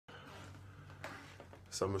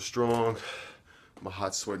Summer strong. I'm a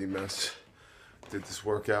hot, sweaty mess. Did this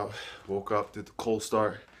workout, woke up, did the cold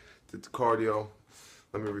start, did the cardio.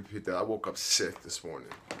 Let me repeat that. I woke up sick this morning.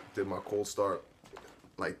 Did my cold start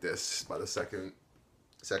like this. By the second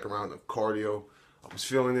round of cardio, I was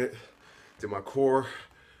feeling it. Did my core,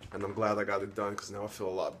 and I'm glad I got it done because now I feel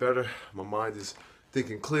a lot better. My mind is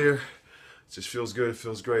thinking clear. It just feels good. It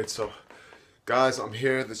feels great. So, guys, I'm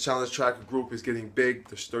here. The Challenge Tracker group is getting big.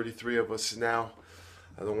 There's 33 of us now.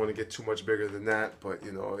 I don't want to get too much bigger than that, but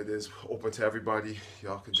you know, it is open to everybody.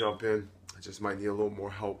 Y'all can jump in. I just might need a little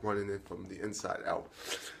more help running it from the inside out.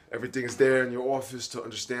 Everything is there in your office to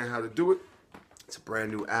understand how to do it. It's a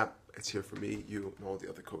brand new app. It's here for me, you, and all the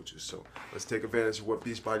other coaches. So let's take advantage of what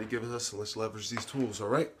Beachbody gives us and let's leverage these tools, all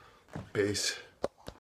right? Peace.